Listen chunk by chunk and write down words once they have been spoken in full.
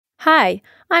Hi,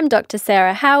 I'm Dr.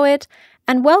 Sarah Howard,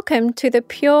 and welcome to the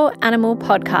Pure Animal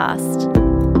Podcast.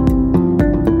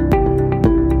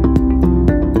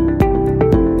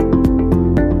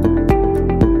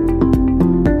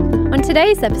 On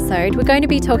today's episode, we're going to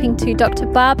be talking to Dr.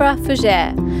 Barbara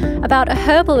Fougere about a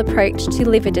herbal approach to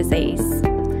liver disease.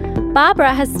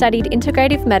 Barbara has studied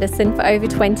integrative medicine for over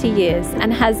 20 years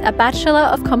and has a Bachelor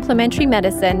of Complementary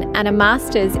Medicine and a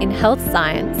Master's in Health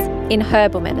Science in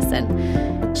Herbal Medicine.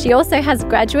 She also has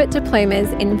graduate diplomas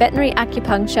in veterinary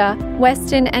acupuncture,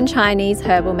 Western and Chinese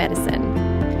herbal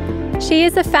medicine. She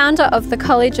is a founder of the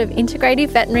College of Integrative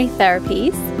Veterinary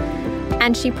Therapies,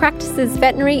 and she practices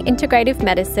veterinary integrative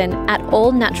medicine at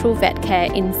All Natural Vet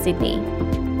Care in Sydney.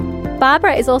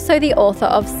 Barbara is also the author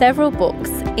of several books,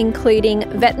 including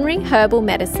Veterinary Herbal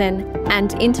Medicine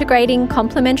and Integrating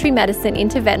Complementary Medicine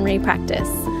into Veterinary Practice.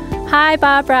 Hi,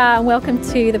 Barbara, and welcome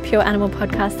to the Pure Animal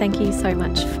Podcast. Thank you so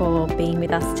much for being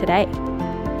with us today.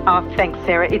 Oh, thanks,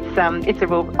 Sarah. It's a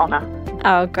real honour.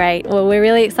 Oh, great. Well, we're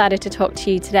really excited to talk to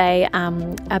you today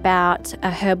about a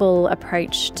herbal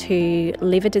approach to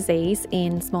liver disease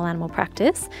in small animal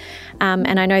practice.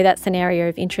 And I know that's an area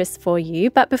of interest for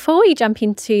you. But before we jump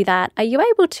into that, are you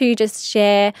able to just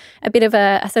share a bit of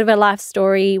a sort of a life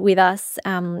story with us,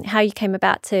 how you came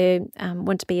about to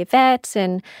want to be a vet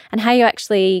and how you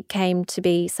actually came to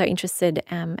be so interested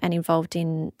and involved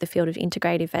in the field of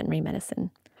integrative veterinary medicine?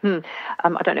 I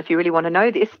don't know if you really want to know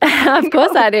this. Of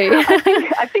course I do.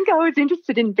 I think I was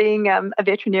interested in being a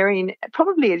veterinarian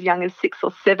probably as young as 6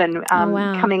 or 7,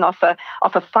 coming off a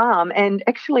farm and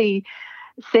actually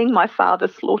seeing my father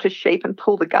slaughter sheep and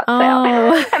pull the guts out.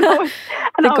 and I was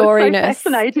so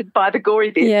fascinated by the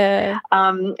gory bits. Yeah.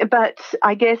 But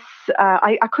I guess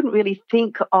I couldn't really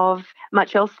think of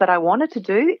much else that I wanted to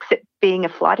do except being a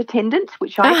flight attendant,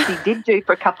 which I actually did do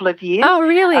for a couple of years. Oh,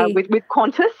 really? With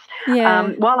Qantas. Yeah.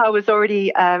 While I was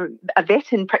already a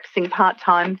vet and practicing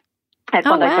part-time at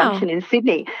Bondi Junction in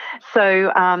Sydney.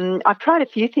 So I've tried a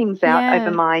few things out over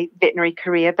my veterinary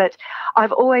career, but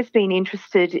I've always been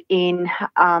interested in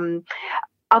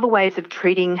other ways of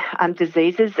treating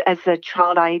diseases. As a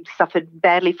child, I suffered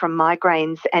badly from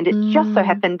migraines, and it just so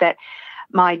happened that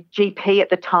my GP at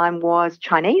the time was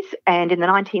Chinese, and in the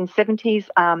 1970s,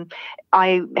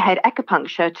 I had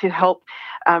acupuncture to help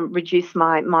reduce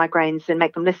my migraines and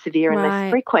make them less severe and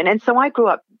less frequent. And so I grew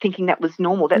up thinking that was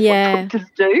normal. That's what doctors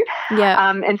do.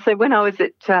 Yeah. And so when I was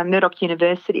at Murdoch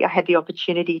University, I had the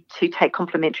opportunity to take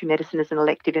complementary medicine as an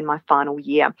elective in my final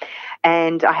year.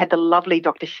 And I had the lovely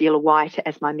Dr. Sheila White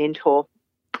as my mentor.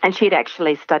 And she had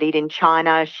actually studied in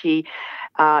China. She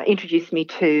introduced me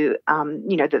to,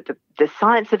 the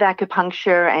science of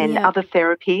acupuncture and other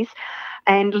therapies.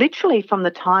 And literally from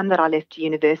the time that I left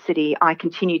university, I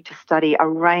continued to study a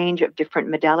range of different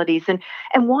modalities.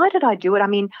 And why did I do it? I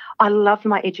mean, I loved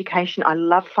my education. I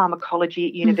loved pharmacology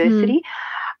at university.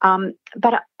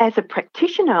 But as a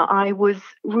practitioner, I was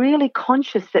really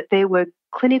conscious that there were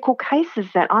clinical cases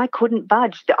that I couldn't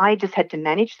budge. I just had to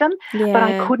manage them, but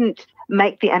I couldn't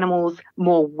make the animals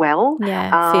more well.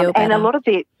 Feel better. And a lot of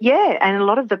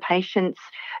the patients,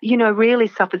 really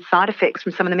suffered side effects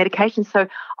from some of the medications. So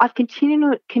I've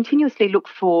continuously looked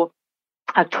for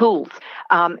tools,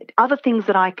 other things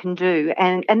that I can do.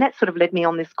 And that sort of led me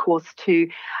on this course to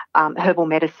herbal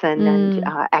medicine and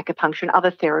acupuncture and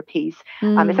other therapies.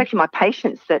 It's actually my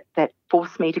patients that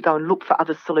forced me to go and look for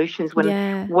other solutions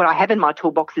when what I have in my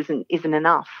toolbox isn't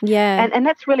enough. Yeah. And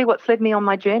that's really what's led me on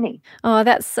my journey. Oh,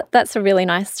 that's a really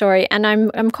nice story. And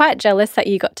I'm quite jealous that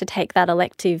you got to take that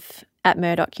elective at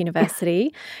Murdoch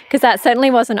University, because that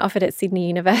certainly wasn't offered at Sydney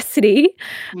University,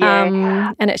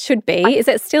 and it should be. Is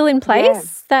it still in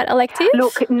place, that elective?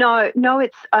 Look, no,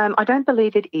 it's. I don't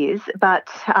believe it is, but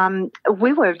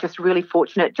we were just really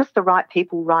fortunate, just the right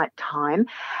people, right time,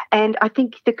 and I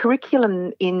think the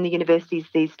curriculum in the universities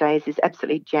these days is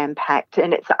absolutely jam-packed,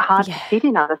 and it's hard to fit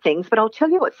in other things. But I'll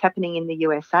tell you what's happening in the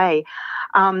USA.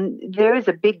 There is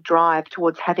a big drive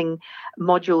towards having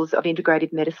modules of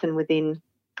integrative medicine within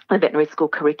the veterinary school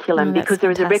curriculum because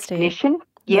there is a recognition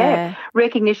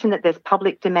that there's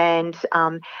public demand.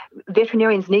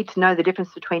 Veterinarians need to know the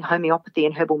difference between homeopathy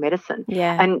and herbal medicine.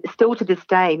 Yeah. And still to this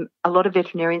day, a lot of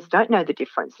veterinarians don't know the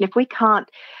difference. And if we can't,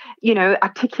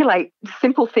 articulate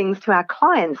simple things to our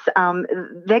clients,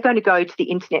 they're going to go to the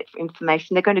internet for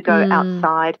information. They're going to go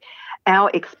outside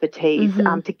our expertise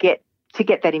to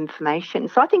get that information.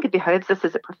 So I think it behoves us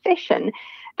as a profession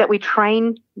that we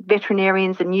train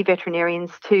veterinarians and new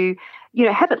veterinarians to,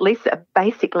 have at least a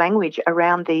basic language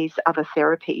around these other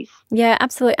therapies. Yeah,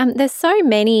 absolutely. There's so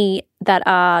many that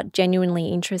are genuinely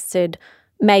interested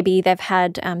maybe they've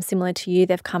had, similar to you,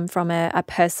 they've come from a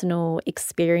personal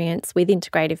experience with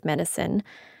integrative medicine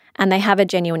and they have a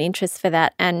genuine interest for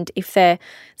that. And if they're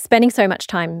spending so much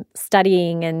time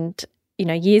studying and,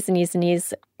 years and years and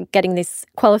years getting this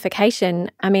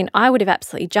qualification, I mean, I would have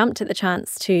absolutely jumped at the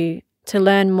chance to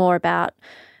learn more about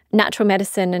natural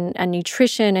medicine and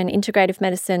nutrition and integrative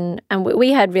medicine. And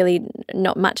we had really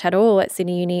not much at all at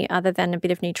Sydney Uni other than a bit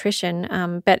of nutrition.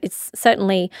 But it's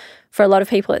certainly, for a lot of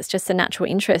people, it's just a natural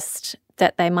interest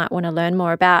that they might want to learn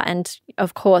more about. And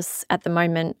of course, at the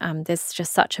moment, there's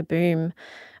just such a boom,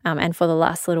 and for the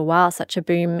last little while, such a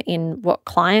boom in what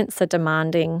clients are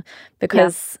demanding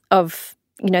because of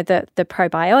the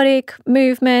probiotic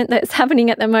movement that's happening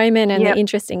at the moment and the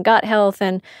interest in gut health,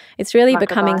 and it's really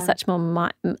becoming such more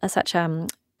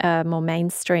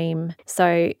mainstream.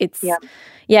 So it's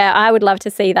I would love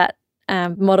to see that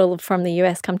model from the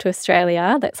US come to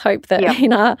Australia. Let's hope that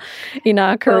in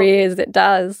our careers it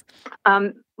does.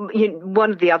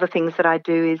 One of the other things that I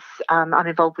do is I'm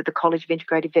involved with the College of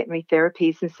Integrative Veterinary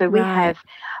Therapies, and so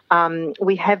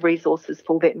we have resources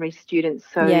for veterinary students.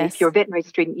 So if you're a veterinary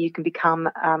student, you can become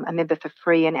a member for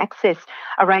free and access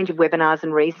a range of webinars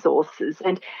and resources.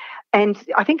 And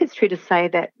I think it's true to say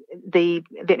that the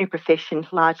veterinary profession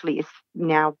largely is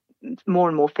now more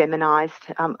and more feminised.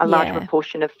 A larger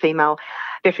proportion of female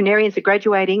veterinarians are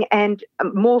graduating, and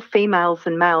more females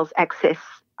than males access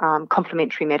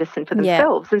complementary medicine for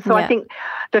themselves. And so I think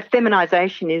the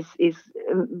feminisation is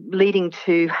leading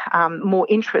to more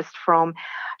interest from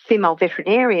female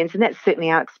veterinarians, and that's certainly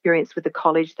our experience with the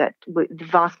college, that the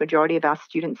vast majority of our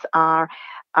students are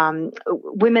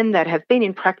women that have been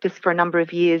in practice for a number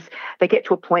of years. They get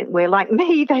to a point where, like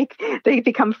me, they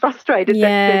become frustrated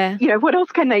that what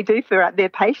else can they do for their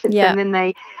patients, and then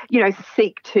they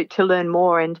seek to learn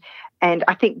more, and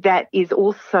I think that is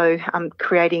also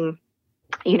creating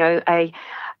a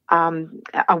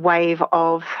wave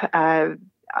of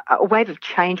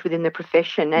change within the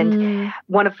profession. And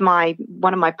one of my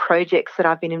projects that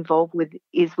I've been involved with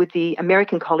is with the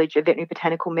American College of Veterinary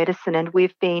Botanical Medicine, and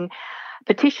we've been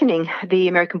petitioning the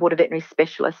American Board of Veterinary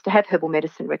Specialists to have herbal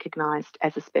medicine recognised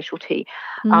as a specialty.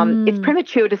 It's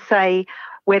premature to say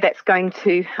where that's going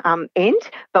to end,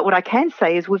 but what I can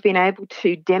say is we've been able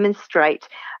to demonstrate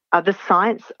the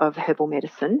science of herbal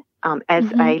medicine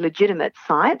as a legitimate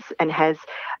science, and has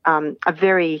a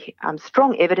very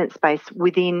strong evidence base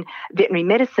within veterinary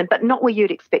medicine, but not where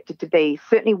you'd expect it to be.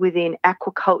 Certainly within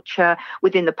aquaculture,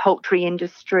 within the poultry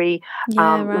industry,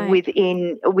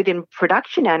 within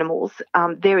production animals,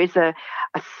 there is a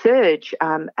surge,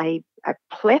 a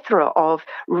plethora of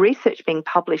research being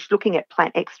published looking at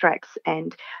plant extracts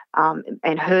and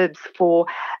herbs for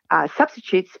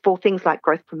substitutes for things like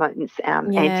growth promotants,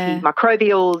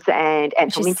 antimicrobials, and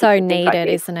which is so needed,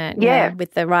 isn't it? Yeah,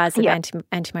 with the rise of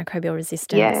antimicrobial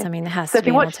resistance. I mean, there has to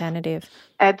be an alternative.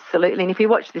 Absolutely, and if you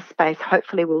watch this space,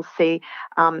 hopefully we'll see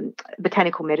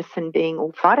botanical medicine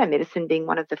or phytomedicine being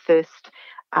one of the first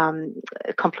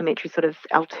complementary sort of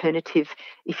alternative,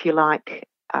 if you like,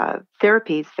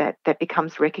 therapies that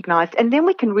becomes recognised, and then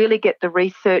we can really get the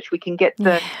research. We can get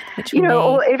the,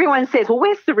 everyone says, well,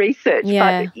 where's the research?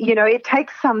 But it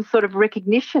takes some sort of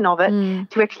recognition of it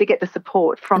to actually get the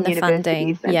support from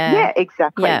universities. Funding.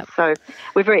 Exactly. So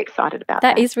we're very excited about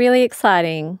that. That is really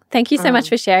exciting. Thank you so much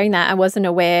for sharing that. I wasn't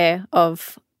aware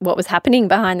of what was happening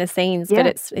behind the scenes, but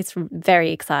it's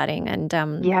very exciting, and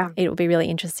it will be really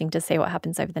interesting to see what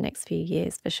happens over the next few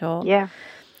years for sure. Yeah.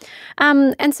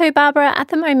 And so, Barbara, at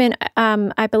the moment,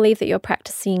 I believe that you're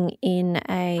practicing in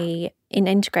an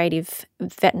integrative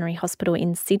veterinary hospital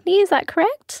in Sydney. Is that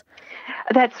correct?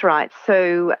 That's right.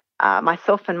 So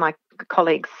myself and my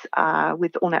colleagues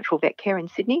with All Natural Vet Care in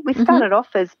Sydney, we started off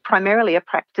as primarily a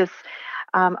practice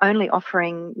only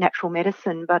offering natural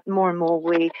medicine, but more and more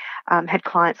we had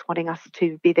clients wanting us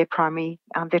to be their primary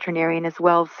veterinarian as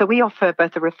well. So we offer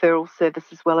both a referral service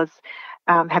as well as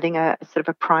having a sort of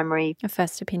a primary, a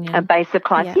first opinion, base of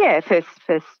clients.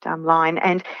 First line.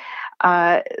 And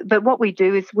but what we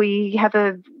do is we have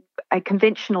a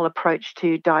conventional approach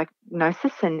to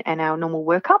diagnosis and our normal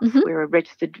workups. We're a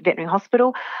registered veterinary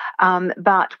hospital.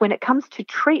 But when it comes to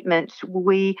treatment,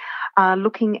 we are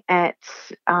looking at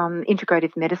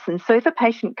integrative medicine. So if a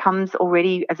patient comes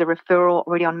already as a referral,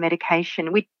 already on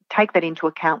medication, we take that into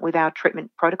account with our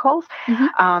treatment protocols.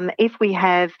 If we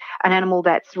have an animal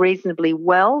that's reasonably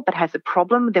well but has a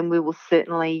problem, then we will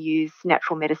certainly use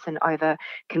natural medicine over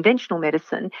conventional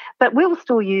medicine. But we will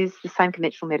still use the same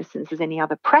conventional medicines as any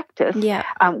other practice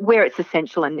where it's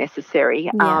essential and necessary. necessary.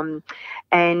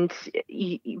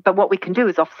 But what we can do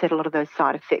is offset a lot of those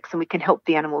side effects, and we can help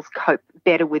the animals cope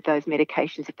better with those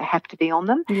medications if they have to be on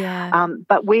them.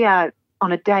 But we are,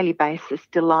 on a daily basis,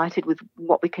 delighted with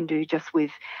what we can do just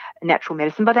with natural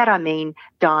medicine. By that I mean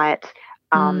diet,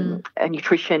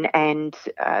 nutrition and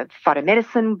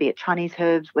phytomedicine, be it Chinese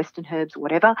herbs, Western herbs,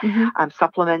 whatever,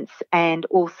 supplements, and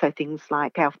also things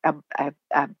like our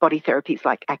body therapies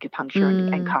like acupuncture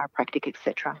and chiropractic,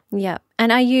 etc. Yeah.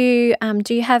 And are you?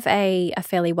 Do you have a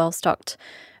fairly well-stocked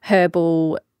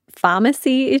herbal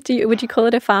pharmacy? Would you call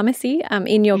it a pharmacy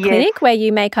in your clinic where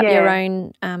you make up your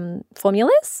own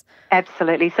formulas?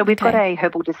 Absolutely. So we've got a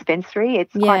herbal dispensary.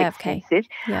 It's quite extensive.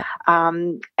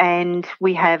 And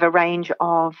we have a range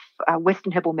of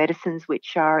Western herbal medicines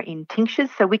which are in tinctures.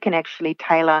 So we can actually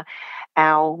tailor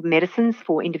our medicines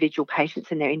for individual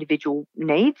patients and their individual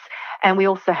needs. And we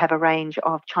also have a range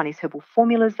of Chinese herbal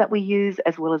formulas that we use,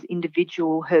 as well as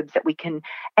individual herbs that we can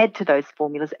add to those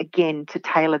formulas, again, to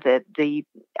tailor the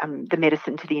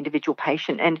medicine to the individual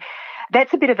patient. And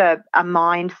that's a bit of a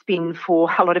mind spin for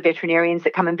a lot of veterinarians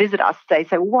that come and visit us. They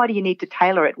say, well, why do you need to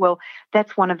tailor it? Well,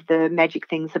 that's one of the magic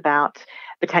things about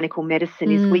botanical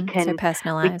medicine is we can... So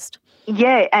personalised.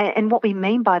 And what we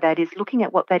mean by that is looking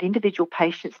at what that individual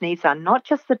patient's needs are, not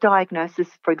just the diagnosis,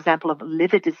 for example, of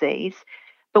liver disease,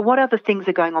 but what other things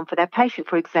are going on for that patient?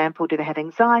 For example, do they have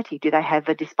anxiety? Do they have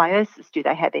a dysbiosis? Do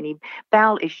they have any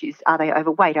bowel issues? Are they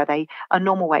overweight? Are they a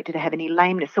normal weight? Do they have any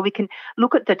lameness? So we can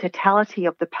look at the totality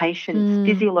of the patient's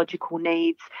physiological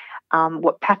needs,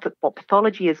 what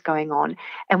pathology is going on,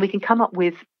 and we can come up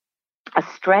with a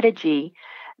strategy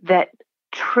that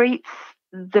treats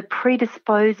the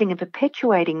predisposing and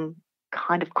perpetuating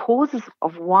kind of causes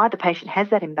of why the patient has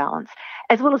that imbalance,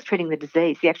 as well as treating the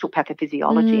disease, the actual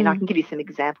pathophysiology. And I can give you some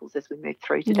examples as we move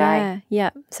through today.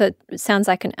 Yeah. So it sounds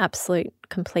like an absolute,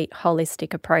 complete,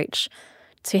 holistic approach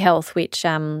to health, which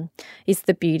is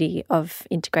the beauty of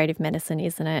integrative medicine,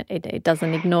 isn't it? It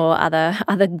doesn't ignore other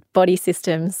body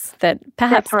systems that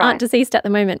perhaps aren't diseased at the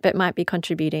moment, but might be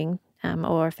contributing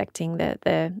or affecting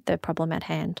the problem at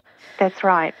hand. That's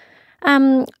right.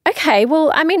 Okay,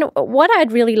 well, I mean, what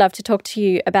I'd really love to talk to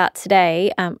you about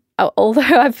today, although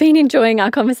I've been enjoying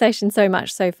our conversation so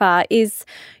much so far, is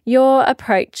your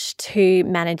approach to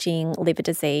managing liver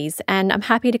disease. And I'm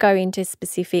happy to go into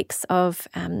specifics of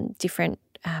different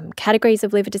categories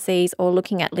of liver disease, or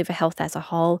looking at liver health as a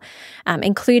whole,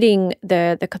 including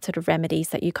the sort of remedies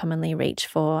that you commonly reach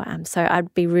for. So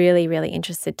I'd be really, really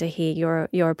interested to hear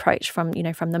your approach from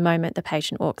the moment the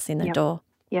patient walks in the door.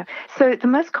 Yeah. So the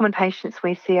most common patients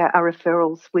we see are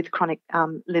referrals with chronic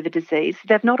liver disease.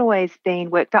 They've not always been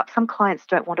worked up. Some clients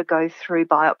don't want to go through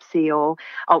biopsy or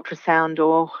ultrasound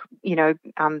or,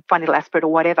 fine needle aspirate or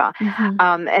whatever.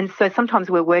 And so sometimes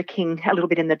we're working a little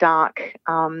bit in the dark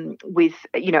with,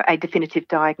 a definitive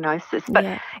diagnosis.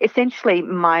 But essentially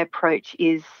my approach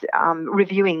is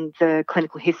reviewing the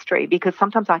clinical history, because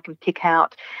sometimes I can pick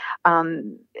out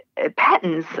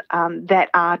patterns that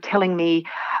are telling me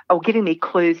or giving me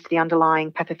clues to the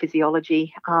underlying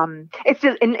pathophysiology. It's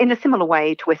just in a similar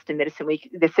way to Western medicine.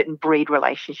 There's certain breed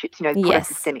relationships,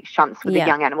 systemic shunts with the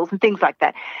young animals and things like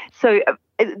that. So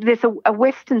there's a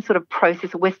Western sort of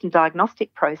process, a Western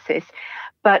diagnostic process,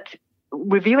 but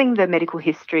reviewing the medical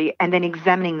history and then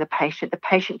examining the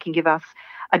patient can give us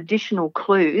additional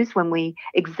clues when we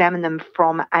examine them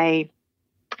from a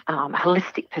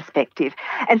holistic perspective.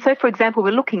 And so, for example,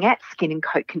 we're looking at skin and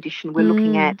coat condition, we're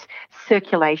looking at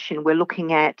circulation, we're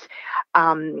looking at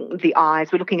the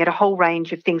eyes, we're looking at a whole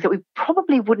range of things that we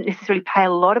probably wouldn't necessarily pay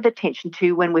a lot of attention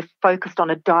to when we're focused on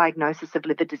a diagnosis of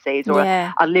liver disease or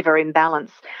a liver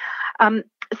imbalance.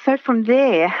 So from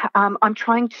there, I'm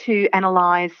trying to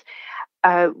analyse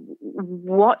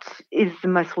what is the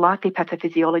most likely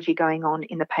pathophysiology going on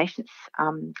in the patient's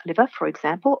liver, for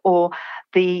example, or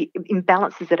the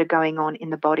imbalances that are going on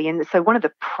in the body. And so one of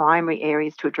the primary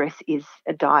areas to address is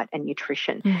diet and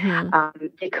nutrition,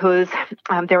 because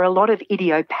there are a lot of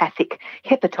idiopathic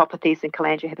hepatopathies and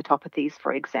cholangiohepatopathies,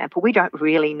 for example. We don't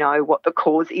really know what the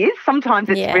cause is. Sometimes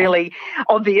it's really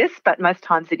obvious, but most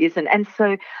times it isn't. And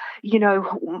so,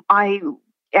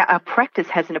 our practice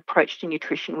has an approach to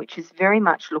nutrition which is very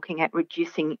much looking at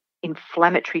reducing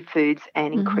inflammatory foods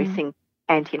and increasing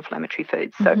anti-inflammatory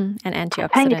foods. So and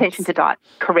antioxidants. Paying attention to diet,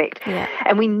 correct. Yeah.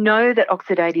 And we know that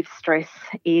oxidative stress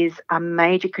is a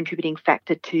major contributing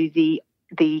factor to the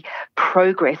the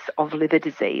progress of liver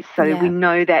disease. So we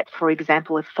know that, for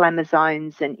example,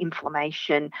 inflammasomes and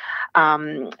inflammation,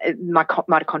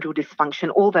 mitochondrial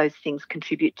dysfunction, all those things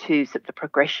contribute to sort of the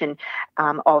progression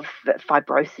of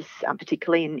fibrosis,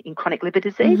 particularly in chronic liver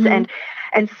disease. Mm-hmm.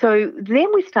 And so then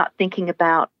we start thinking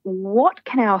about what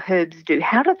can our herbs do?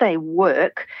 How do they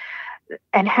work?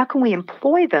 And how can we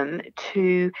employ them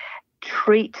to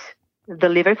treat the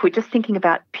liver, if we're just thinking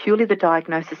about purely the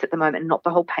diagnosis at the moment, not the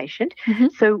whole patient? Mm-hmm.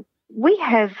 So we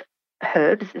have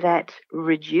herbs that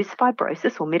reduce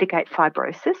fibrosis or mitigate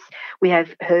fibrosis. We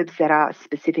have herbs that are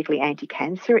specifically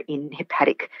anti-cancer in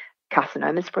hepatic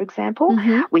carcinomas, for example.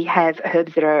 Mm-hmm. We have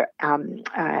herbs that are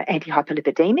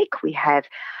anti-hyperlipidemic. We have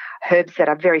herbs that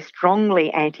are very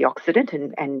strongly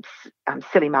antioxidant, and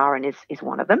silymarin is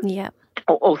one of them. Yeah.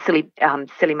 Or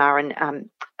silymarin,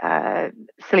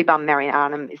 Silybum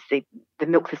marianum is the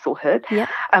milk thistle herb. Yep.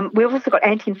 We've also got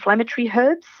anti-inflammatory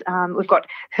herbs. We've got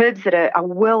herbs that are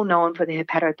well known for their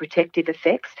hepatoprotective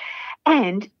effects.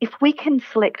 And if we can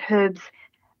select herbs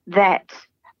that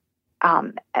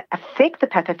affect the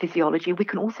pathophysiology, we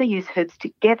can also use herbs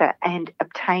together and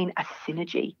obtain a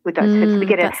synergy with those herbs. We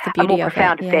get a more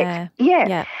profound effect.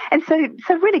 Yeah. And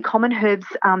so really common herbs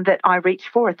that I reach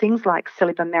for are things like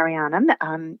Silybum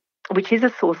marianum, which is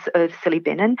a source of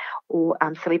silibinin, or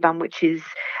Silybum, which is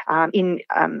in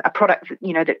a product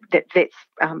that vets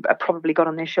are probably got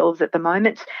on their shelves at the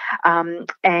moment,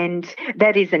 and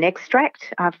that is an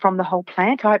extract from the whole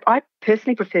plant. I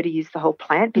personally prefer to use the whole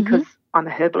plant because I'm a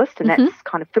herbalist, and that's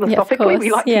kind of philosophically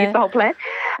we like to use the whole plant.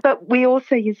 But we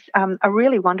also use a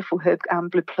really wonderful herb,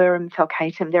 Blupleurum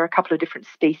falcatum. There are a couple of different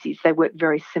species. They work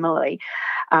very similarly.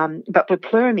 But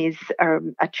Blupleurum is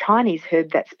a Chinese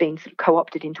herb that's been sort of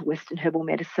co-opted into Western herbal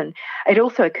medicine. It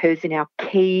also occurs in our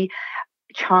key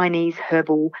Chinese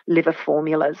herbal liver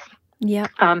formulas. Yeah.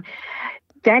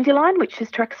 Dandelion, which is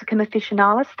Taraxacum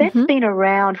officinalis, that's been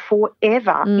around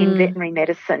forever in veterinary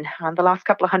medicine. The last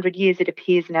couple of 100 years it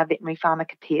appears in our veterinary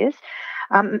pharmacopoeias,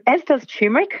 as does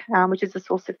turmeric, which is a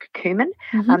source of curcumin.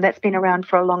 That's been around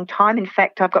for a long time. In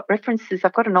fact, I've got references.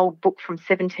 I've got an old book from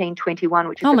 1721,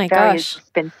 which is a Farrier's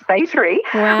dispensatory,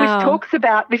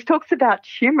 which talks about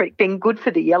turmeric being good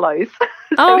for the yellows.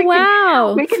 We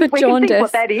can think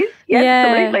what that is.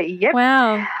 Absolutely. Yep.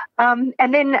 Wow.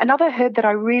 And then another herb that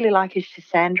I really like is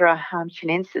Schisandra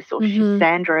chinensis, or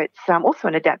Schisandra. It's also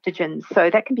an adaptogen, so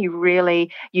that can be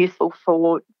really useful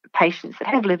for patients that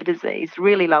have liver disease,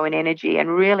 really low in energy,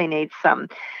 and really need some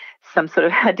sort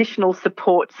of additional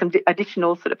support, from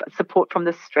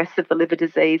the stress of the liver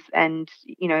disease and,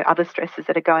 other stresses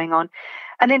that are going on.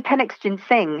 And then Panax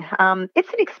ginseng. It's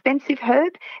an expensive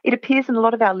herb. It appears in a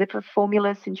lot of our liver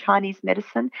formulas in Chinese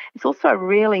medicine. It's also a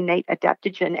really neat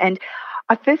adaptogen. And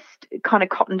I first kind of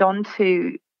cottoned on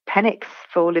to Panax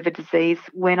for liver disease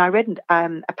when I read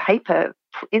a paper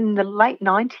in the late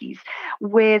 90s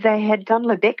where they had done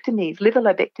liver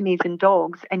lobectomies in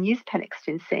dogs and used Panax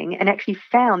ginseng, and actually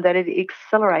found that it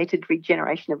accelerated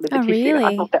regeneration of liver tissue. Really?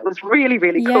 I thought that was really,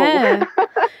 really cool.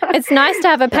 It's nice to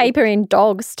have a paper in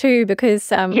dogs too,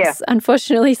 because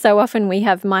unfortunately so often we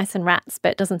have mice and rats,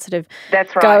 but it doesn't sort of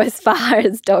go as far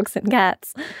as dogs and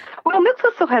cats. Well, milk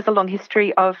thistle has a long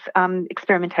history of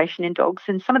experimentation in dogs,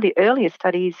 and some of the earlier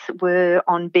studies were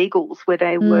on beagles, where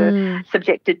they were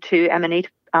subjected to amanita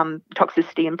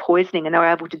toxicity and poisoning, and they were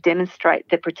able to demonstrate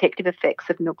the protective effects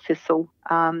of milk thistle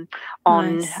on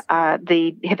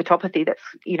the hepatopathy that's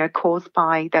caused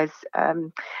by those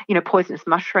poisonous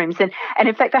mushrooms. And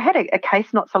in fact, I had a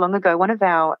case not so long ago. One of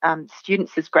our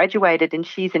students has graduated, and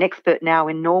she's an expert now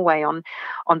in Norway on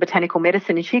botanical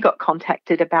medicine, and she got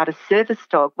contacted about a service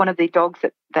dog, one of the dogs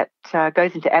that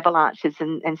goes into avalanches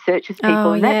and searches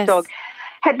people, that dog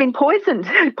had been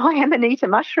poisoned by amanita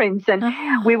mushrooms, and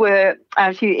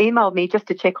she emailed me just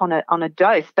to check on a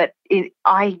dose, but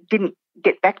I didn't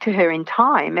get back to her in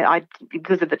time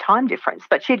because of the time difference.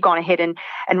 But she'd gone ahead and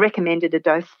recommended a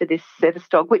dose for this service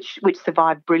dog, which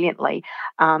survived brilliantly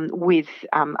with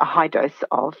a high dose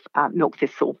of milk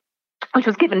thistle, which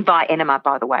was given by enema,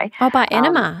 by the way. Oh, by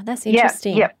enema. That's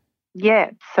interesting.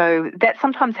 Yeah. So that's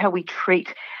sometimes how we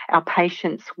treat our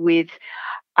patients with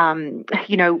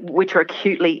which are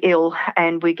acutely ill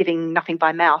and we're giving nothing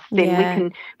by mouth. Then we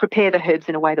can prepare the herbs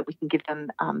in a way that we can give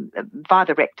them via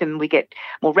the rectum. We get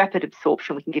more rapid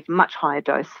absorption. We can give much higher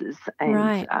doses.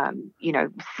 And,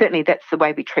 certainly that's the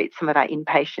way we treat some of our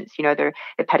inpatients. They're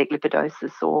hepatic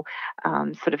lipidosis or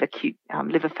sort of acute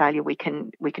liver failure. We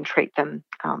can treat them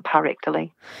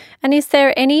parectally. And is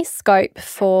there any scope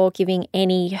for giving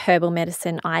any herbal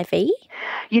medicine IV?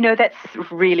 That's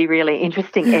really, really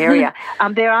interesting area.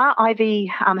 There are IV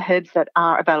herbs that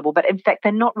are available, but in fact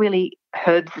they're not really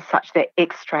herbs as such, they're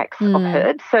extracts of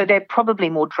herbs. So they're probably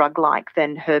more drug-like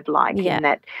than herb-like in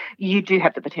that you do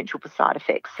have the potential for side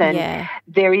effects. And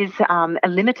there is a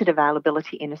limited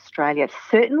availability in Australia. It's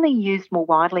certainly used more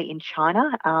widely in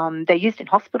China. They're used in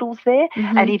hospitals there,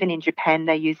 and even in Japan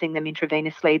they're using them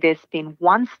intravenously. There's been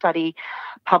one study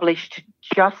published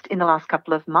just in the last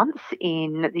couple of months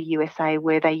in the USA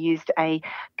where they used a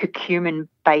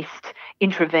curcumin-based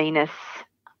intravenous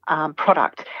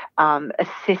product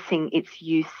assessing its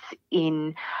use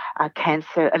in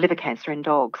liver cancer in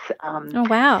dogs. Oh,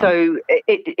 wow. So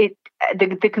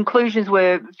the conclusions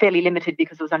were fairly limited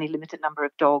because there was only a limited number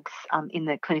of dogs in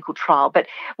the clinical trial. But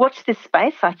watch this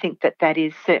space. I think that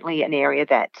is certainly an area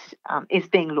that is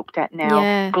being looked at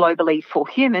now globally for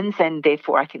humans, and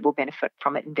therefore I think we'll benefit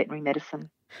from it in veterinary medicine.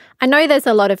 I know there's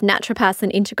a lot of naturopaths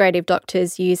and integrative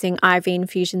doctors using IV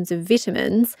infusions of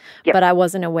vitamins, but I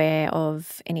wasn't aware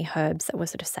of any herbs that were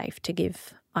sort of safe to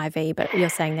give IV, but you're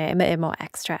saying they're more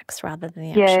extracts rather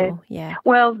than the actual,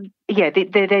 Well, they're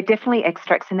definitely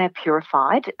extracts and they're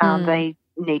purified. They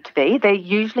need to be.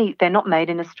 They're not made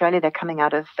in Australia. They're coming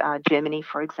out of Germany,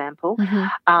 for example,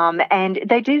 and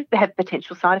they do have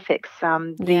potential side effects.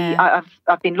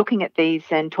 I've been looking at these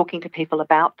and talking to people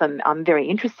about them. I'm very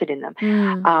interested in them,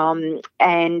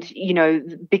 and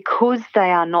because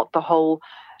they are not the whole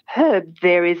herb,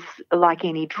 there is, like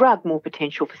any drug, more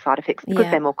potential for side effects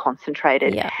because they're more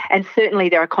concentrated. And certainly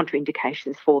there are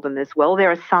contraindications for them as well.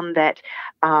 There are some that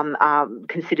are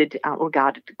considered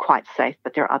regarded quite safe,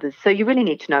 but there are others. So you really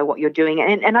need to know what you're doing.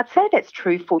 And I'd say that's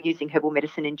true for using herbal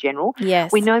medicine in general.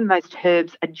 Yes. We know most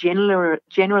herbs are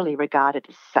generally regarded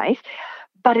as safe,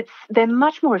 but they're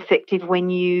much more effective when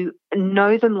you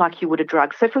know them like you would a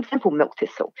drug. So, for example, milk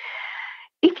thistle.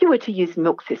 If you were to use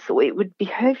milk thistle, it would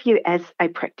behoove you as a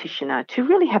practitioner to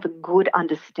really have a good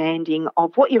understanding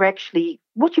of what you've actually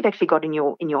got in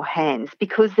your hands,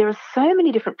 because there are so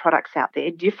many different products out there,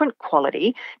 different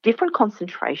quality, different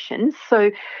concentrations.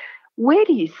 So where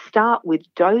do you start with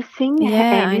dosing?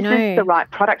 And is this the right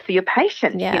product for your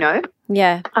patient?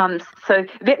 So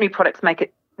veterinary products make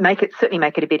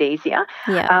it a bit easier.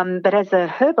 But as a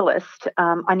herbalist,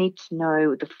 I need to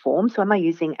know the form. So am I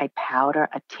using a powder,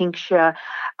 a tincture,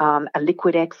 a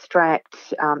liquid extract?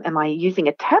 Am I using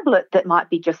a tablet that might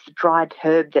be just a dried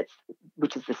herb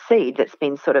which is the seed that's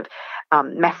been sort of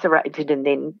macerated and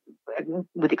then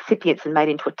with excipients and made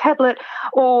into a tablet?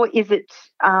 Or is it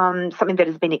something that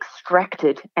has been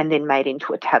extracted and then made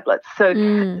into a tablet? So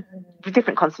the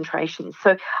different concentrations.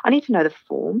 So I need to know the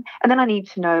form, and then I need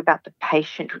to know about the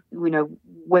patient,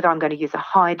 whether I'm going to use a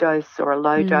high dose or a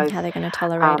low dose. How they're going to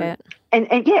tolerate it.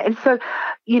 And so,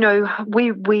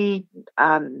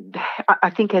 I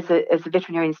think as a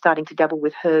veterinarian starting to dabble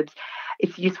with herbs,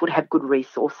 it's useful to have good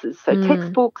resources. So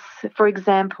textbooks, for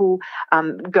example,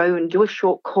 go and do a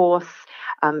short course,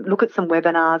 look at some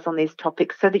webinars on these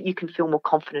topics so that you can feel more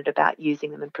confident about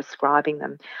using them and prescribing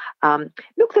them.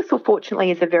 Milk thistle,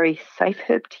 fortunately, is a very safe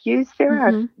herb to use. There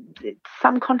are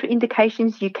some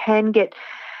contraindications. You can get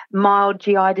mild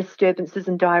GI disturbances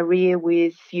and diarrhea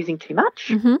with using too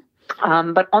much.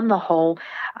 But on the whole,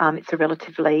 it's a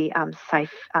relatively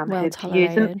safe herb to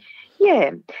use.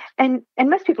 And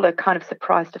most people are kind of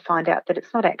surprised to find out that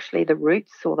it's not actually the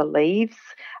roots or the leaves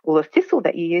or the thistle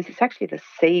that you use. It's actually the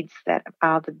seeds that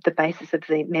are the basis of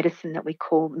the medicine that we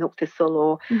call milk thistle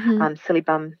or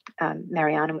Silybum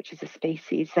marianum, which is a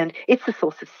species. And it's the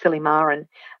source of silymarin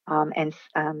and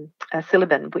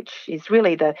silibin, which is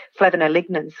really the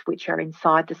flavonolignans which are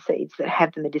inside the seeds that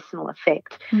have the medicinal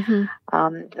effect.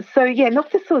 Milk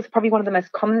thistle is probably one of the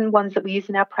most common ones that we use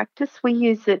in our practice. We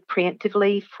use it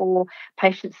preemptively for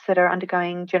patients that are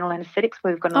undergoing general anaesthetics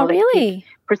where we've got an elective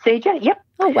procedure.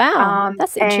 Oh, wow.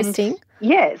 That's interesting.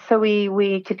 So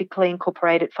we typically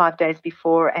incorporate it 5 days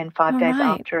before and 5 days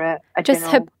after a just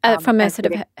general from a sort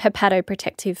of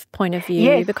hepatoprotective point of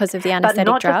view because of the anaesthetic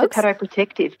drugs? But not just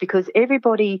hepatoprotective, because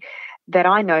everybody that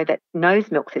I know that knows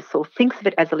milk thistle thinks of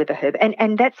it as a liver herb,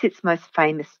 and that's its most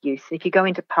famous use. If you go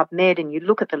into PubMed and you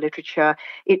look at the literature,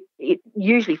 it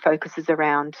usually focuses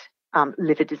around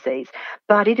liver disease,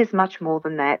 but it is much more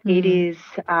than that. It is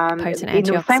potent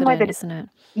antioxidant, isn't it?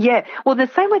 Yeah. Well, the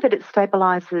same way that it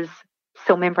stabilises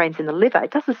cell membranes in the liver,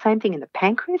 it does the same thing in the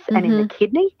pancreas and in the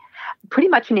kidney, pretty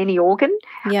much in any organ.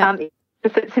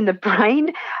 If it's in the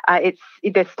brain,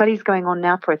 there's studies going on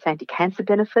now for its anti-cancer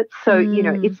benefits. So,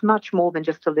 it's much more than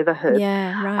just a liver herb.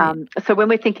 Yeah, right. So when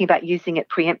we're thinking about using it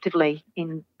preemptively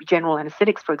in general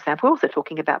anaesthetics, for example, we're also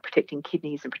talking about protecting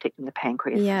kidneys and protecting the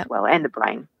pancreas as well, and the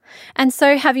brain. And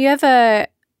so have you ever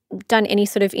done any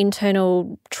sort of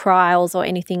internal trials or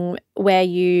anything where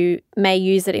you may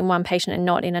use it in one patient and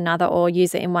not in another, or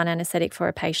use it in one anaesthetic for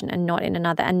a patient and not in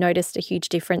another, and noticed a huge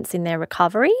difference in their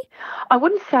recovery? I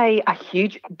wouldn't say a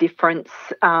huge difference.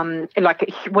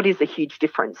 What is a huge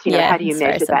difference? How do you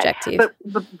measure that?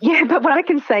 But what I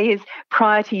can say is,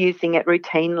 prior to using it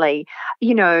routinely,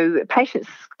 patients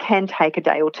can take a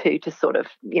day or two to sort of,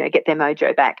 get their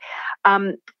mojo back.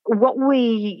 And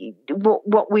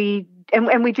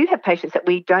we do have patients that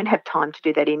we don't have time to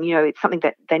do that in. It's something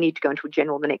that they need to go into a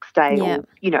general the next day, or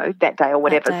that day or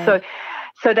whatever.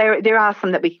 So there are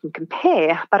some that we can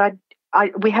compare, but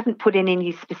we haven't put in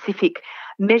any specific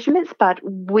measurements, but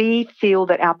we feel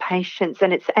that our patients,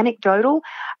 and it's anecdotal,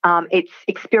 it's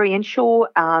experiential,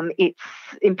 it's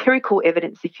empirical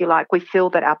evidence, if you like. We feel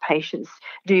that our patients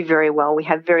do very well. We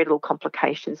have very little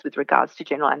complications with regards to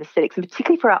general anaesthetics, and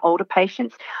particularly for our older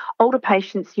patients. Older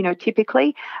patients,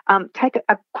 typically take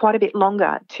quite a bit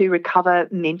longer to recover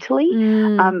mentally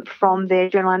from their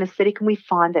general anaesthetic, and we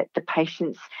find that the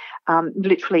patients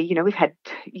literally, we've had,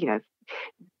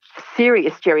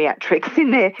 serious geriatrics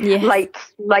in their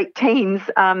late teens,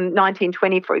 19,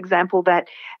 20, for example, that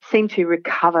seem to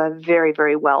recover very,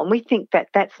 very well. And we think that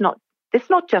it's not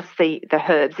just the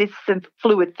herbs, it's the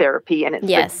fluid therapy, and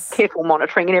it's the careful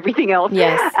monitoring and everything else.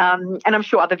 Yes. And I'm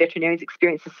sure other veterinarians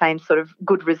experience the same sort of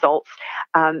good results.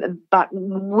 But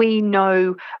we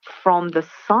know from the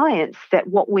science that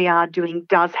what we are doing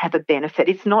does have a benefit.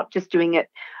 It's not just doing it,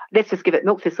 let's just give it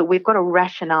milk thistle. We've got a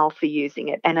rationale for using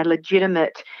it, and a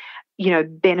legitimate,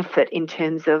 benefit in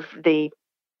terms of the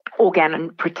organ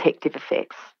and protective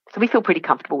effects. So we feel pretty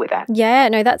comfortable with that. Yeah,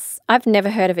 no, I've never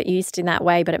heard of it used in that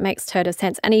way, but it makes total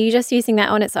sense. And are you just using that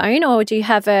on its own, or do you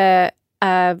have a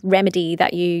remedy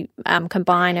that you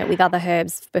combine it with other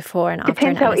herbs before and after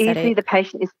an anaesthetic? Depends how easy the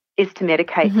patient is to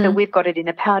medicate. Mm-hmm. So we've got it in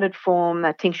a powdered form,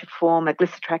 a tincture form, a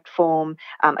glycetract form,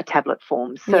 a tablet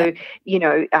form. So,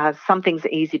 some things are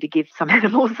easier to give some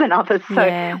animals than others.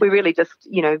 So we really just,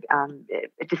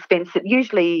 dispense it,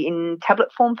 usually in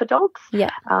tablet form for dogs. Yeah.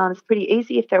 It's pretty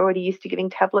easy if they're already used to giving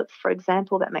tablets, for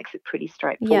example. That makes it pretty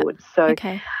straightforward. So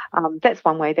that's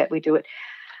one way that we do it.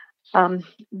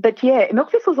 But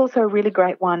milk thistle is also a really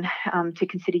great one to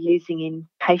consider using in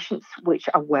patients which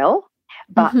are well,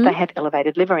 but they have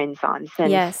elevated liver enzymes.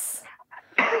 And yes.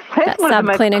 That's one of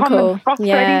the most common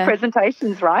frustrating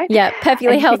presentations, right? Yeah,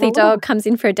 perfectly healthy dog comes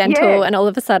in for a dental and all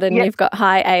of a sudden you've got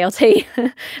high ALT.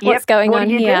 What's going on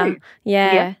here?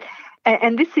 Yeah.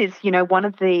 And this is, one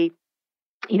of the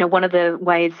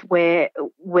ways where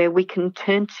we can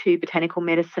turn to botanical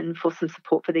medicine for some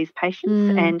support for these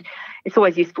patients. And it's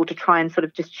always useful to try and sort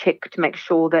of just check to make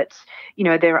sure that,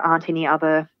 there aren't any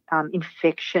other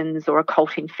infections or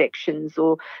occult infections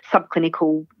or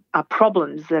subclinical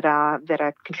problems that are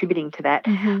contributing to that.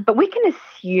 Mm-hmm. But we can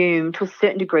assume to a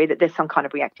certain degree that there's some kind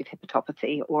of reactive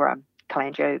hepatopathy or a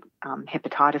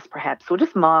cholangiohepatitis perhaps, or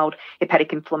just mild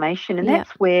hepatic inflammation. And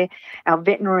that's where our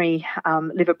veterinary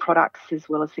liver products, as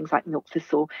well as things like milk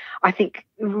thistle, I think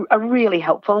are really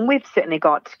helpful. And we've certainly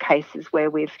got cases where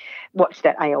we've watched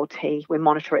that ALT, we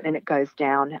monitor it and it goes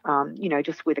down,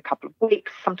 just with a couple of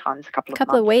weeks, sometimes a couple of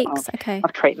months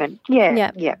of treatment.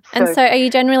 Yeah. And so are you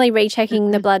generally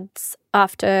rechecking the bloods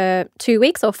after 2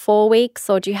 weeks or 4 weeks,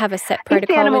 or do you have a set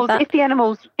protocol with that? If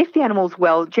the animal's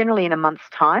well, generally in a month's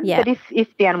time. Yeah. But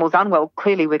if the animal's unwell,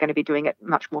 clearly we're going to be doing it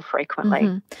much more frequently.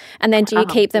 Mm-hmm. And then do you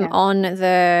keep them on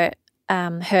the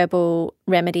herbal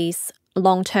remedies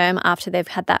long term after they've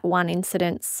had that one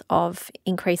incidence of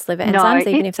increased liver enzymes,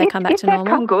 even if they come back to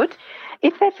normal?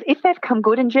 If they've come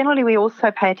good, and generally we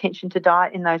also pay attention to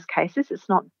diet in those cases. It's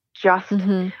not just,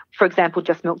 for example,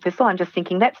 just milk thistle. I'm just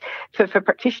thinking that's for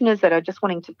practitioners that are just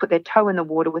wanting to put their toe in the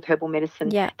water with herbal medicine.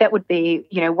 Yeah. That would be,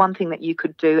 one thing that you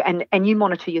could do, and you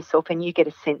monitor yourself and you get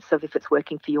a sense of if it's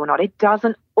working for you or not. It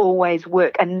doesn't always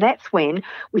work, and that's when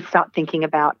we start thinking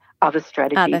about other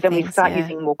strategies and we start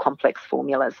using more complex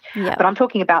formulas. Yeah. But I'm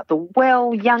talking about the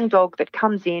young dog that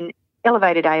comes in,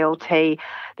 elevated ALT, the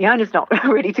owner's not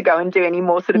ready to go and do any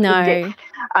more sort of in-depth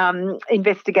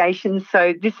investigations.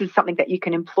 So this is something that you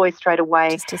can employ straight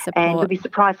away, and you'll be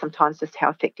surprised sometimes just how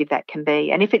effective that can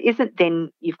be. And if it isn't,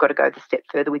 then you've got to go the step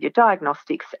further with your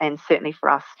diagnostics, and certainly for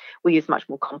us, we use much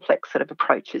more complex sort of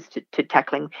approaches to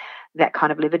tackling that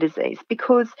kind of liver disease,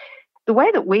 because the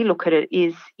way that we look at it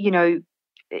is,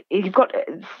 you've got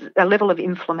a level of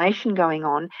inflammation going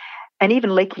on, and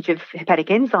even leakage of hepatic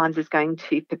enzymes is going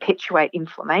to perpetuate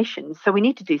inflammation. So we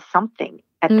need to do something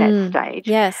at that stage.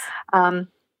 Yes. Some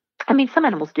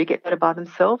animals do get better by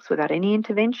themselves without any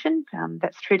intervention.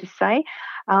 That's true to say.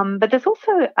 But there's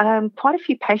also quite a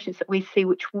few patients that we see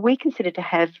which we consider to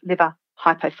have liver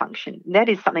hypofunction. That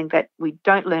is something that we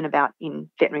don't learn about in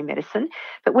veterinary medicine.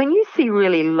 But when you see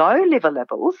really low liver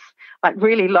levels, like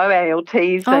really low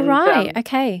ALTs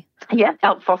Okay. Yeah,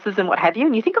 ALT phosphors and what have you,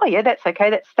 and you think, oh yeah, that's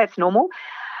okay, that's normal.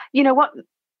 You know what?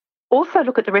 Also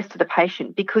look at the rest of the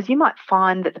patient, because you might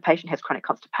find that the patient has chronic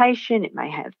constipation, it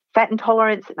may have fat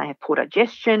intolerance, it may have poor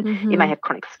digestion, it may have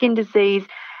chronic skin disease,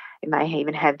 it may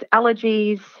even have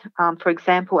allergies, for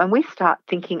example, and we start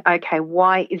thinking, okay,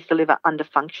 why is the liver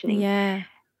underfunctioning? Yeah.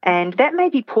 And that may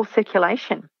be poor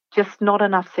circulation, just not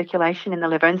enough circulation in the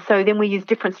liver. And so then we use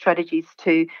different strategies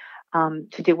to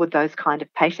deal with those kind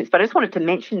of patients. But I just wanted to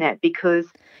mention that because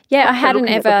I hadn't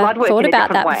ever thought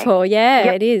about that before.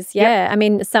 Yeah, It is. Yeah. I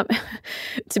mean,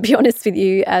 to be honest with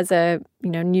you, as a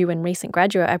new and recent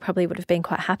graduate, I probably would have been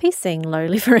quite happy seeing low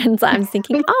liver enzymes,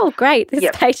 thinking, oh, great, this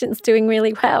patient's doing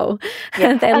really well.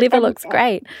 Their liver looks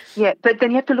great. Yeah, but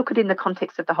then you have to look at it in the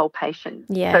context of the whole patient.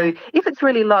 Yeah. So if it's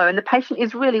really low and the patient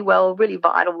is really well, really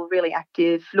vital, really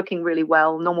active, looking really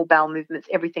well, normal bowel movements,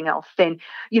 everything else, then,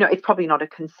 it's probably not a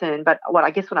concern. But what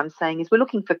I'm saying is we're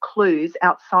looking for clues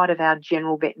outside of our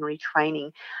general veterinary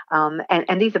training.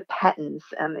 And these are patterns.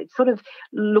 It's sort of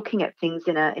looking at things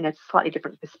in a slightly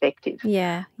different perspective.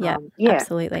 Yeah,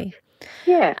 absolutely.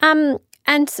 Yeah.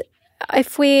 And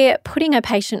if we're putting a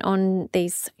patient on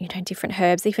these, different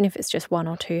herbs, even if it's just one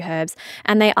or two herbs,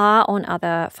 and they are on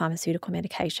other pharmaceutical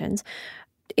medications,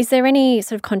 is there any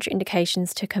sort of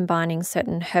contraindications to combining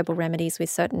certain herbal remedies with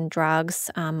certain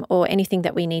drugs, or anything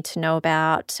that we need to know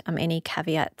about, any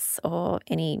caveats or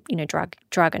any,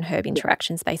 drug and herb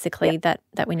interactions basically that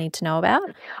we need to know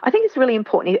about? I think it's really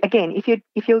important. Again,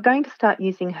 if you're going to start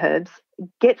using herbs,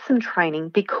 get some training,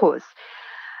 because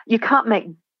you can't make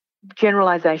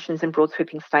generalizations and broad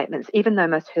sweeping statements. Even though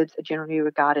most herbs are generally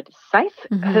regarded as safe,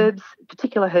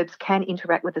 particular herbs can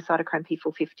interact with the cytochrome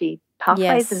P450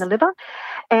 pathways in the liver.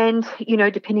 And,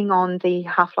 depending on the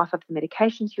half-life of the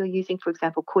medications you're using, for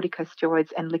example, corticosteroids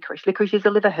and licorice. Licorice is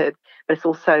a liver herb, but it's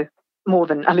also more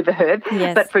than a liver herb.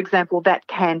 Yes. But, for example, that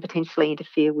can potentially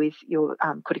interfere with your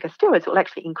corticosteroids. It will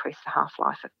actually increase the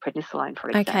half-life of prednisolone, for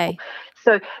example. Okay.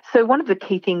 So one of the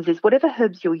key things is whatever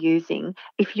herbs you're using,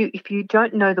 if you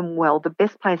don't know them well, the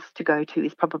best place to go to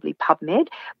is probably PubMed.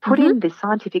 Put in the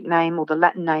scientific name or the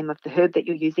Latin name of the herb that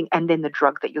you're using and then the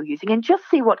drug that you're using, and just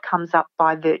see what comes up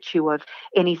by virtue of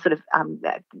any sort of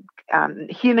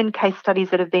human case studies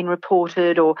that have been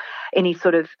reported, or any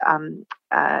sort of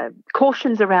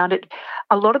cautions around it.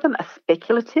 A lot of them are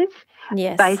speculative,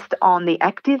 based on the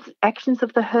actions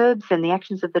of the herbs and the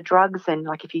actions of the drugs. And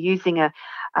like if you're using a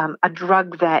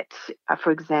drug that,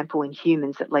 for example, in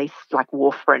humans at least, like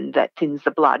warfarin, that thins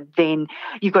the blood, then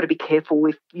you've got to be careful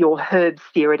if your herbs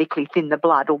theoretically thin the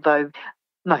blood, although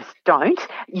most don't.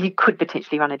 You could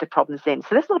potentially run into problems then.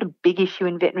 So that's not a big issue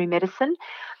in veterinary medicine.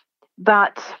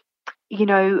 But,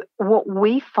 what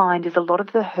we find is a lot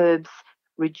of the herbs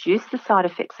reduce the side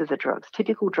effects of the drugs,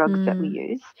 typical drugs that we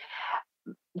use.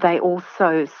 They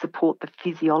also support the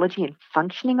physiology and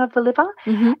functioning of the liver,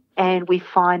 and we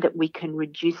find that we can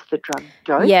reduce the drug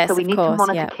dose. Yes, so we need to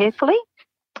monitor carefully.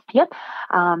 Yep.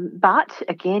 But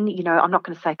again, I'm not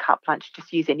going to say carte blanche,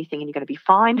 just use anything and you're going to be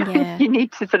fine. Yeah. You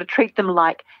need to sort of treat them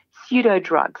like pseudo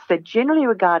drugs. They're generally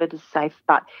regarded as safe,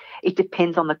 but it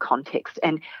depends on the context.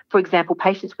 And for example,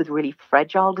 patients with really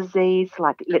fragile disease,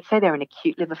 like let's say they're an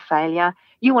acute liver failure,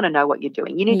 you want to know what you're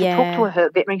doing. You need to talk to a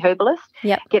veterinary herbalist,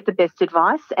 get the best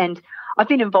advice. And I've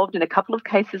been involved in a couple of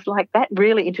cases like that,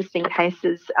 really interesting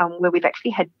cases where we've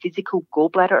actually had physical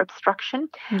gallbladder obstruction.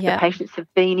 The patients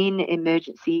have been in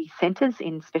emergency centres,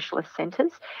 in specialist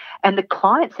centres, and the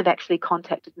clients have actually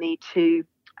contacted me to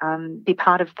be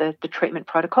part of the treatment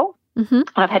protocol. And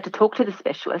I've had to talk to the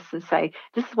specialists and say,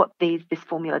 this is what this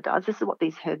formula does, this is what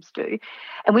these herbs do.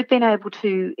 And we've been able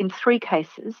to, in 3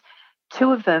 cases,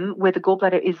 2 of them where the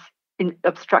gallbladder is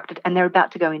obstructed and they're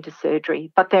about to go into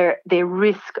surgery, but their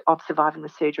risk of surviving the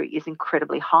surgery is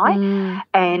incredibly high.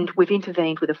 And we've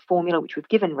intervened with a formula which we've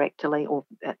given rectally, or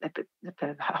at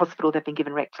the hospital they've been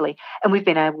given rectally, and we've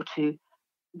been able to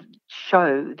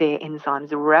show their enzymes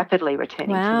rapidly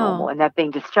returning to normal, and they've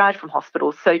been discharged from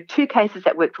hospital. So 2 cases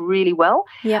that worked really well.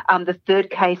 The 3rd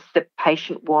case, the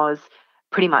patient was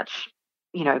pretty much,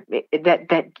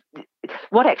 that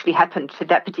what actually happened to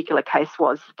that particular case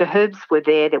was the herbs were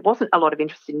there. There wasn't a lot of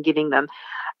interest in giving them.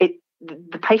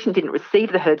 The patient didn't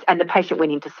receive the herbs, and the patient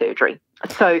went into surgery.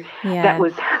 So that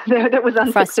was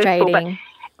unsuccessful. Frustrating.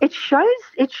 But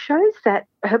it shows that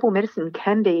herbal medicine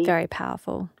can be very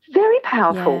powerful. Very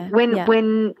powerful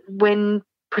when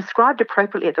prescribed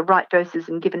appropriately at the right doses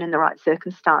and given in the right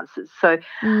circumstances. So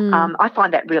I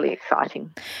find that really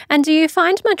exciting. And do you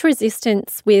find much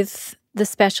resistance with the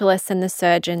specialists and the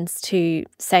surgeons to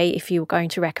say if you were going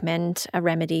to recommend a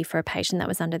remedy for a patient that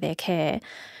was under their care,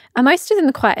 are most of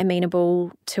them quite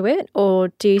amenable to it, or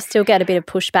do you still get a bit of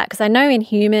pushback? Because I know in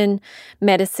human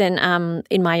medicine,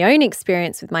 in my own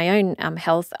experience with my own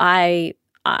health, I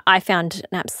found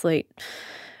an absolute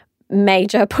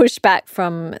major pushback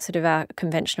from sort of our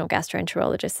conventional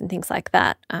gastroenterologists and things like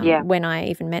that when I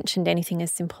even mentioned anything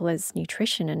as simple as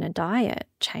nutrition and a diet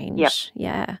change. Yep.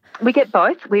 Yeah. We get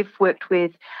both. We've worked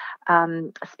with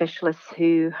specialists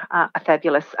who are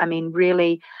fabulous. I mean,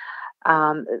 really,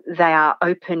 they are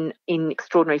open in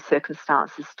extraordinary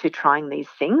circumstances to trying these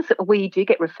things. We do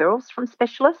get referrals from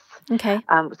specialists. Okay.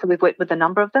 So we've worked with a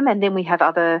number of them, and then we have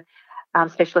other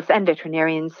specialists and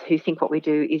veterinarians who think what we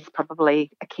do is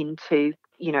probably akin to,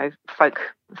 folk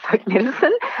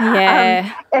medicine.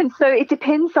 Yeah. And so it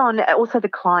depends on also the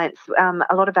clients.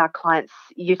 A lot of our clients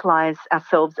utilise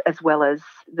ourselves as well as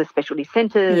the specialty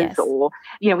centres, yes. or,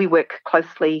 we work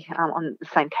closely on the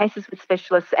same cases with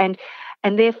specialists, and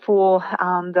therefore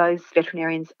those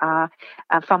veterinarians are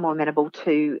far more amenable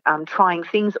to trying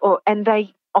things, and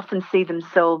they often see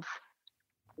themselves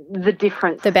the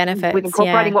difference, the benefits with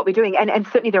incorporating what we're doing. And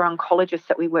certainly there are oncologists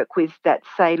that we work with that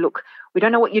say, look, we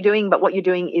don't know what you're doing, but what you're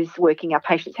doing is working. Our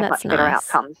patients have much better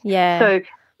outcomes. Yeah. So,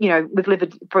 with liver,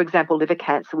 for example, liver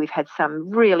cancer, we've had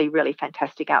some really, really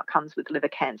fantastic outcomes with liver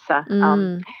cancer.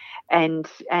 And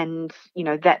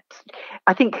that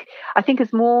I think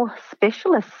as more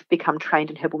specialists become trained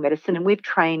in herbal medicine, and we've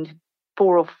trained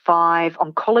 4 or 5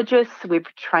 oncologists, we've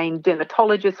trained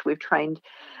dermatologists, we've trained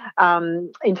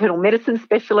internal medicine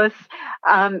specialists,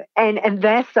 and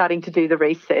they're starting to do the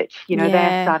research.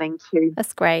 They're starting to.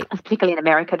 That's great. Particularly in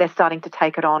America, they're starting to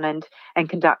take it on and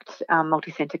conduct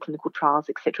multi-center clinical trials,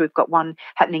 etc. We've got one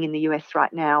happening in the US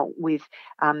right now with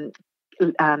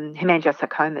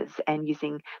hemangiosarcomas, and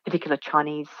using particular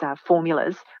Chinese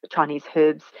formulas, Chinese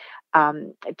herbs,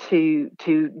 to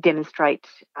demonstrate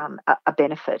a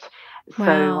benefit. Wow.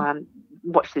 So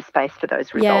watch this space for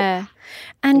those results. Yeah.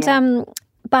 And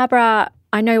Barbara,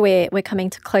 I know we're coming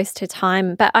to close to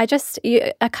time, but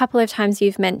a couple of times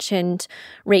you've mentioned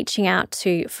reaching out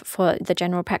for the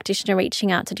general practitioner,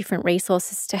 reaching out to different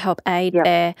resources to help aid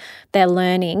their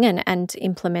learning and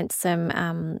implement some,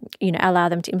 allow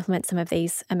them to implement some of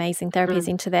these amazing therapies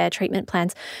into their treatment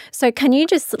plans. So can you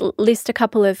just list a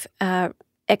couple of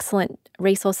excellent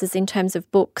resources in terms of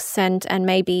books and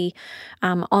maybe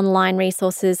online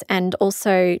resources, and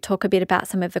also talk a bit about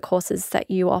some of the courses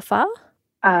that you offer?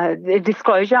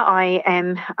 Disclosure, I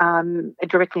am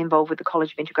directly involved with the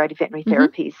College of Integrative Veterinary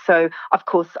Therapies. So, of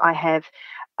course, I have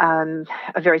a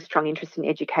very strong interest in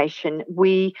education.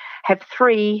 We have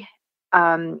 3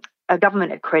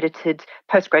 government-accredited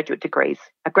postgraduate degrees: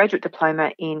 a graduate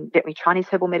diploma in veterinary Chinese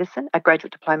herbal medicine, a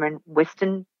graduate diploma in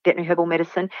Western veterinary herbal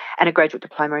medicine, and a graduate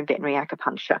diploma in veterinary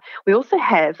acupuncture. We also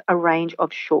have a range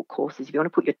of short courses. If you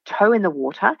want to put your toe in the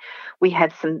water, we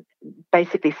have some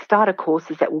basically starter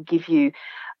courses that will give you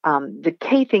the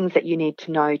key things that you need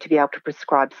to know to be able to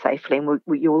prescribe safely. And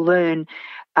you'll learn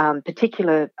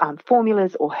particular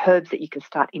formulas or herbs that you can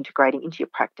start integrating into your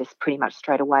practice pretty much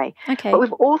straight away. Okay. But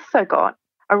we've also got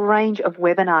a range of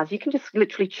webinars. You can just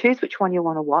literally choose which one you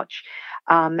want to watch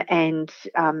and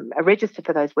register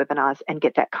for those webinars and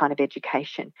get that kind of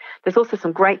education. There's also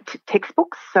some great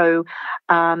textbooks. So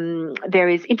there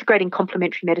is Integrating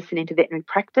Complementary Medicine into Veterinary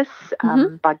Practice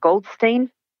by Goldstein.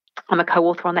 I'm a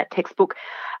co-author on that textbook.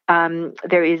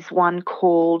 There is one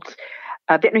called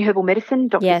Veterinary Herbal Medicine.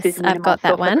 Yes, Susan I've got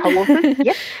that one.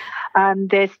 Yep.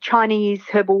 There's Chinese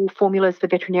Herbal Formulas for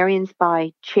Veterinarians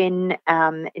by Chen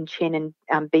and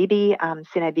Bibi.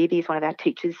 Sine Bibi is one of our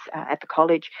teachers at the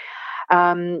college.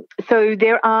 So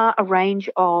there are a range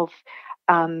of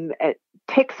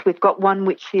texts. We've got one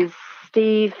which is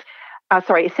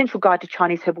Essential Guide to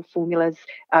Chinese Herbal Formulas,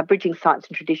 Bridging Science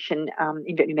and Tradition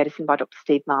in Veterinary Medicine by Dr.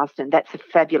 Steve Marsden. That's a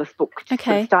fabulous book to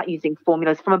sort of start using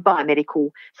formulas from a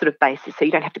biomedical sort of basis, so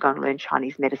you don't have to go and learn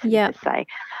Chinese medicine per se.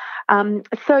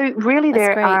 So really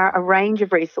there are a range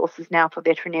of resources now for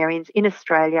veterinarians in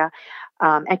Australia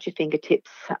at your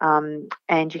fingertips,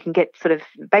 and you can get sort of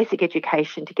basic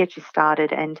education to get you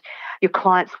started, and your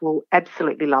clients will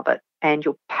absolutely love it, and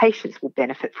your patients will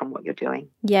benefit from what you're doing.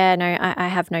 Yeah, no, I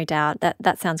have no doubt.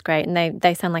 That sounds great, and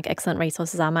they sound like excellent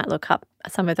resources. I might look up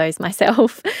some of those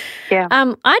myself. Yeah.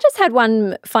 I just had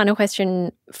one final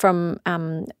question from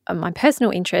my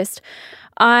personal interest.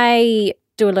 I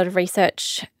do a lot of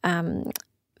research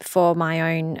for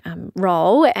my own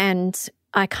role, and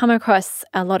I come across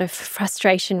a lot of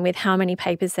frustration with how many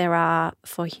papers there are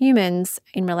for humans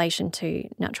in relation to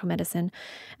natural medicine,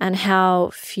 and how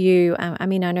few, I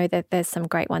know that there's some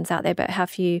great ones out there, but how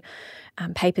few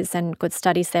papers and good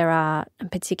studies there are,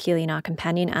 particularly in our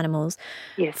companion animals.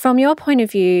 Yes. From your point of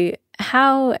view,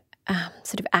 how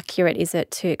sort of accurate is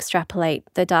it to extrapolate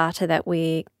the data that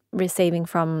we're receiving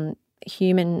from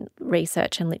human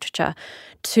research and literature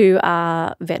to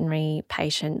our veterinary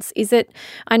patients? Is it?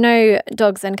 I know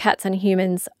dogs and cats and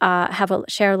humans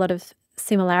share a lot of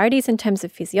similarities in terms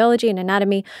of physiology and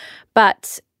anatomy,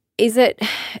 but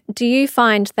do you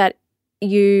find that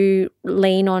you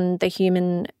lean on the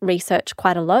human research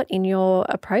quite a lot in your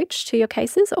approach to your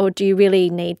cases, or do you really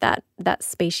need that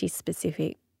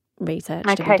species-specific research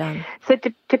to be done? So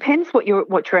it depends what you're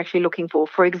actually looking for.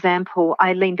 For example,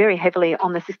 I lean very heavily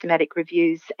on the systematic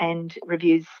reviews and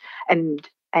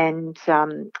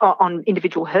on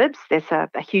individual herbs. There's a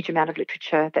huge amount of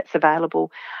literature that's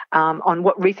available on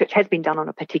what research has been done on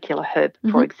a particular herb,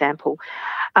 for example.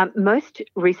 Most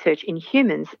research in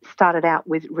humans started out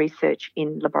with research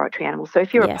in laboratory animals. So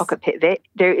if you're a pocket pet vet,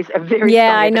 there is a very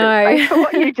strong evidence base for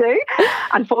what you do,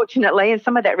 unfortunately, and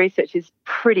some of that research is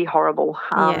pretty horrible.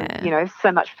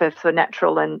 So much for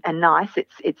natural and nice.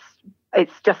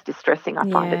 It's just distressing.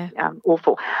 I find it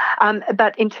awful.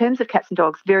 But in terms of cats and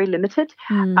dogs, very limited.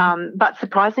 But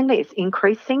surprisingly, it's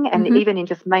increasing. And even in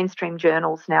just mainstream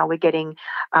journals now, we're getting,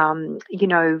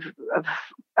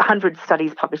 100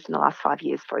 studies published in the last 5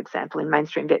 years, for example, in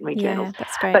mainstream veterinary journals.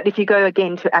 That's great. But if you go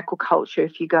again to aquaculture,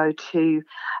 if you go to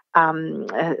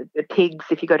pigs,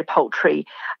 if you go to poultry,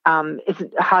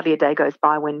 hardly a day goes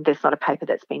by when there's not a paper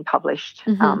that's been published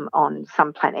on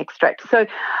some plant extract. So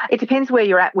it depends where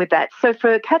you're at with that. So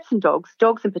for cats and dogs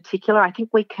in particular, I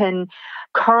think we can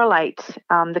correlate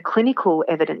the clinical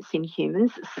evidence in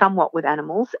humans somewhat with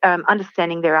animals,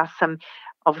 understanding there are some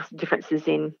obvious differences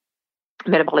in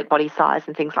metabolic body size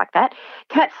and things like that.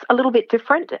 Cats a little bit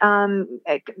different.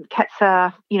 Cats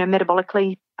are,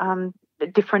 metabolically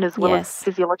different as well as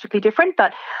physiologically different.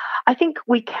 But I think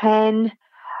we can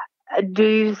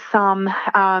do some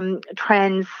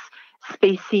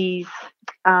trans-species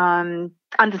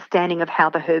understanding of how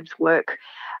the herbs work.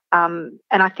 And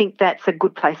I think that's a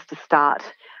good place to start.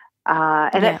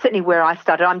 And that's certainly where I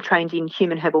started. I'm trained in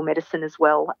human herbal medicine as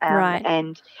well.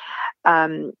 And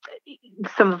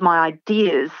some of my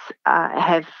ideas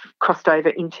have crossed over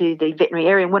into the veterinary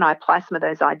area. And when I apply some of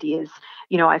those ideas,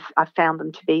 I've found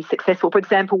them to be successful. For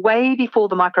example, way before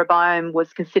the microbiome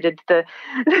was considered the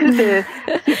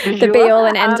the be-all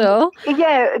and end-all.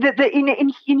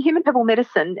 In human herbal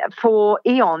medicine for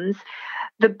eons,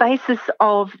 the basis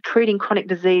of treating chronic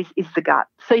disease is the gut.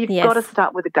 So you've got to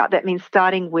start with the gut. That means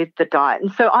starting with the diet.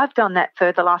 And so I've done that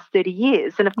for the last 30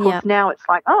 years. And, of course, now it's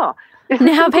like,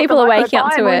 now people are waking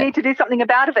up to it. We need to do something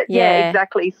about it. Yeah,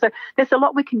 exactly. So there's a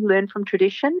lot we can learn from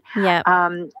tradition.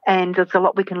 And there's a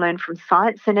lot we can learn from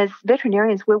science. And as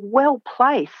veterinarians, we're well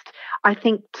placed, I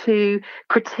think, to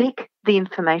critique the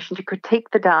information, to critique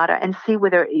the data and see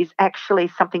whether it is actually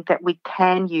something that we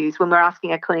can use when we're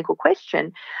asking a clinical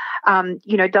question.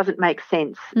 Does it make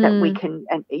sense that we can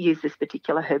use this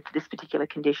particular herb for this particular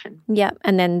condition? Yeah,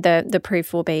 and then the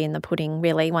proof will be in the pudding,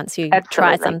 really, once you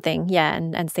try something,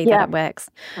 and see that it works.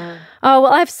 Oh,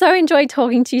 well, I've so enjoyed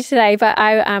talking to you today, but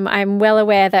I'm well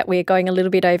aware that we're going a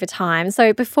little bit over time.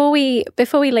 So before we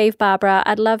leave, Barbara,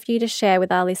 I'd love you to share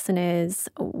with our listeners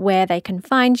where they can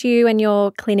find you and your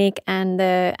clinic and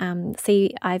the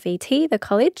CIVT, the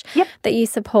college that you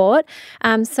support.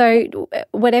 So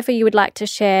whatever you would like to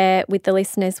share with the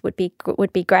listeners would be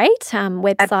great.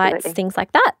 Websites, things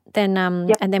like that. Then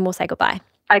and then we'll say goodbye.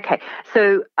 Okay.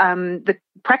 So the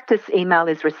practice email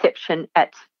is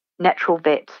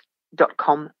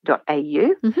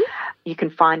reception@naturalvet.com.au. You can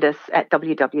find us at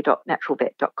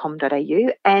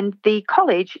www.naturalvet.com.au, and the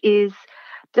college is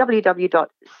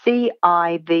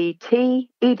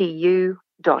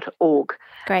www.civtedu.org.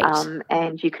 Great.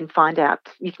 And you can find out,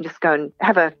 you can just go and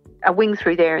have a wing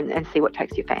through there and see what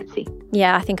takes your fancy.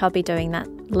 Yeah, I think I'll be doing that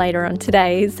later on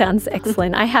today. It sounds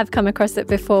excellent. I have come across it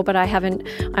before, but I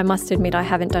must admit, I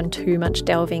haven't done too much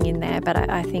delving in there, but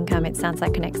I think it sounds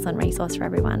like an excellent resource for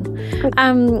everyone.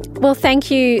 Well,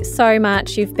 thank you so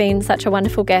much. You've been such a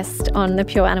wonderful guest on the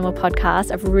Pure Animal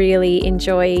podcast. I've really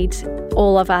enjoyed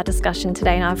all of our discussion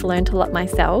today, and I've learned a lot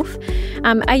myself.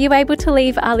 Are you able to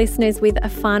leave our listeners with a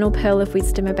final pearl of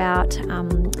wisdom about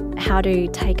how to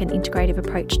take an integrative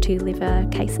approach to liver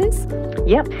cases?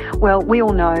 Yep. Well, we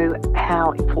all know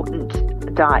how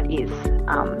important diet is.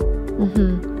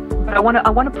 But I just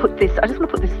want to put this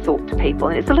thought to people,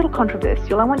 and it's a little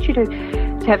controversial. I want you to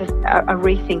to have a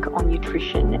rethink on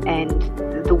nutrition and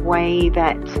the way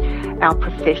that our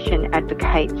profession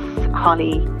advocates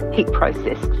highly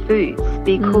heat-processed foods,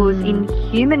 because in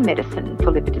human medicine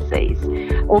for liver disease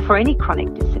or for any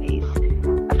chronic disease,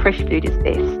 fresh food is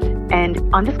best. And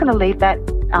I'm just going to leave that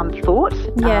thought.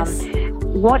 Yes.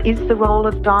 What is the role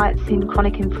of diets in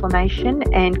chronic inflammation,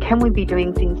 and can we be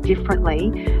doing things differently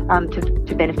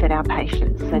to benefit our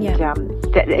patients? And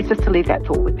it's just to leave that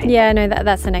thought with people. Yeah, no,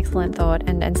 that's an excellent thought,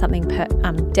 and something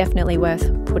definitely worth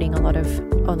putting a lot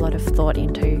of thought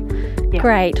into. Yeah.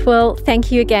 Great. Well, thank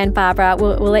you again, Barbara.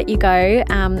 We'll let you go,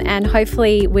 and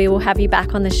hopefully we will have you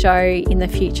back on the show in the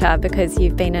future, because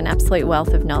you've been an absolute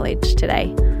wealth of knowledge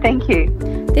today. Thank you.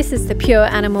 This is the Pure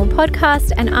Animal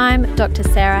Podcast, and I'm Dr.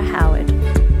 Sarah Howard.